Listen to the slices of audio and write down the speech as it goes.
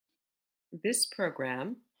This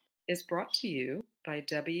program is brought to you by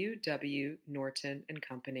W. W. Norton and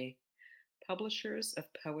Company, publishers of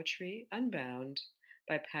Poetry Unbound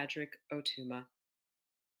by Padraig Ó Tuama.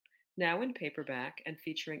 Now in paperback and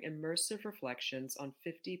featuring immersive reflections on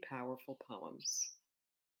 50 powerful poems.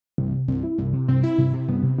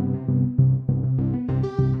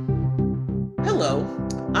 Hello,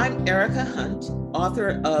 I'm Erica Hunt,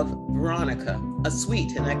 author of Veronica, A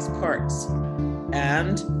Suite in X Parts,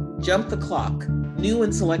 and Jump the Clock, New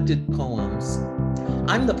and Selected Poems.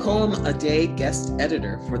 I'm the Poem a Day guest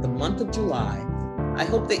editor for the month of July. I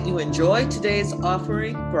hope that you enjoy today's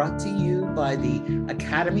offering brought to you by the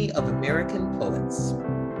Academy of American Poets.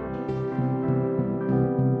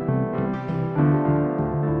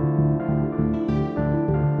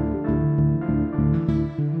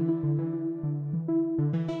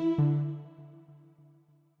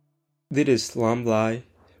 This is Slumlie,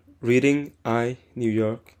 reading I, New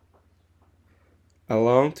York. I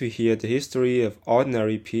long to hear the history of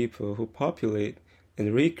ordinary people who populate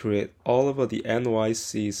and recreate all over the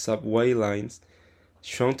NYC subway lines,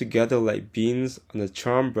 strung together like beans on a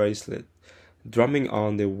charm bracelet, drumming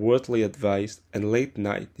on their worldly advice and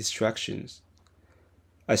late-night distractions.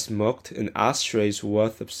 I smoked an ashtay's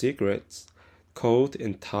worth of cigarettes, cold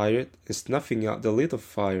and tired and snuffing out the little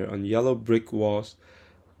fire on yellow brick walls,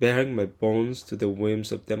 bearing my bones to the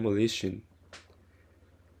whims of demolition.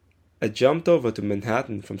 I jumped over to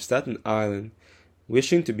Manhattan from Staten Island,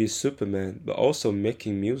 wishing to be Superman, but also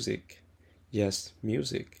making music. Yes,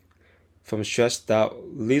 music. From stretched out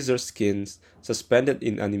lizard skins suspended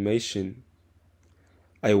in animation.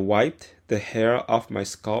 I wiped the hair off my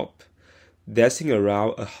scalp, dancing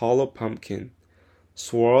around a hollow pumpkin,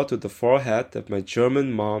 swore to the forehead of my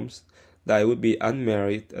German moms that I would be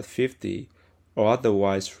unmarried at 50, or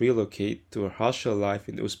otherwise relocate to a harsher life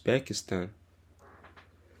in Uzbekistan.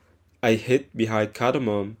 I hid behind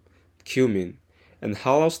cardamom, cumin, and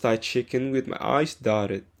hollow-sliced chicken with my eyes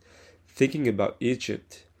dotted, thinking about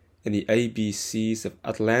Egypt and the ABCs of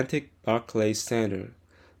Atlantic Barclays Center,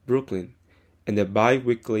 Brooklyn, and a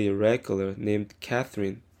bi-weekly regular named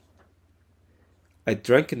Catherine. I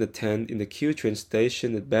drank in the tent in the Q train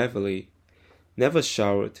station at Beverly, never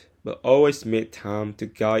showered, but always made time to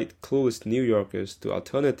guide clueless New Yorkers to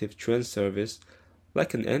alternative train service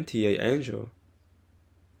like an NTA angel.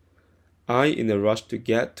 I, in a rush to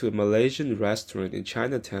get to a Malaysian restaurant in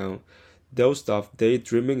Chinatown, dozed off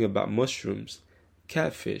daydreaming about mushrooms,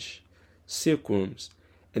 catfish, silkworms,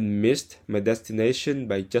 and missed my destination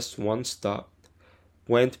by just one stop,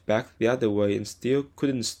 went back the other way and still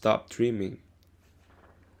couldn't stop dreaming.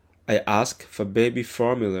 I asked for baby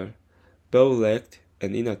formula, bow-legged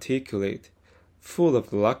and inarticulate, full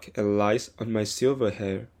of luck and lies on my silver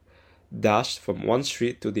hair, dashed from one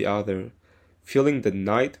street to the other, filling the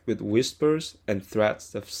night with whispers and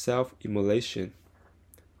threats of self-immolation.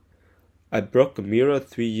 I broke a mirror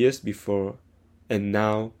 3 years before, and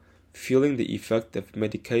now, feeling the effect of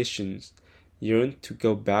medications, yearned to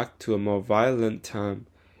go back to a more violent time,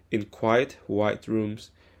 in quiet white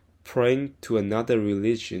rooms, praying to another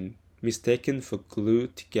religion, mistaken for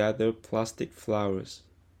glued together plastic flowers.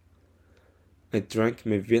 I drank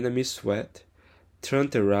my Vietnamese sweat,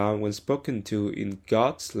 turned around when spoken to in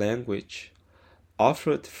God's language,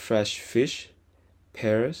 offered fresh fish,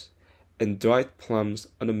 pears, and dried plums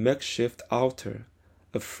on a makeshift altar,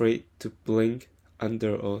 afraid to blink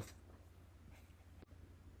under oath.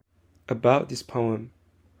 About this poem,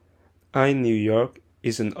 I, New York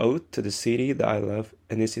is an ode to the city that I love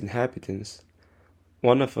and its inhabitants,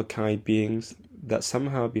 one-of-a-kind beings that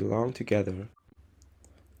somehow belong together.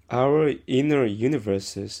 Our inner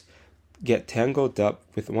universes get tangled up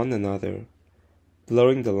with one another,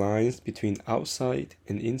 blurring the lines between outside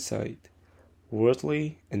and inside,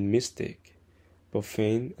 worldly and mystic,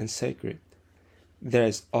 profane and sacred. There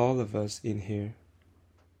is all of us in here.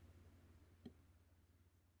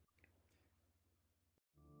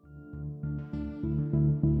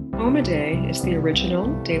 Poem a Day is the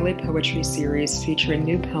original daily poetry series featuring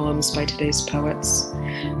new poems by today's poets.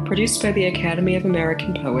 Produced by the Academy of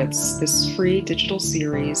American Poets, this free digital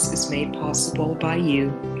series is made possible by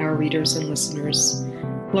you, our readers and listeners.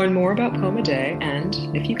 Learn more about Poem a Day and,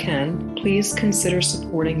 if you can, please consider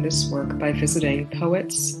supporting this work by visiting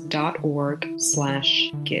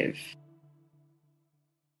poets.org/give.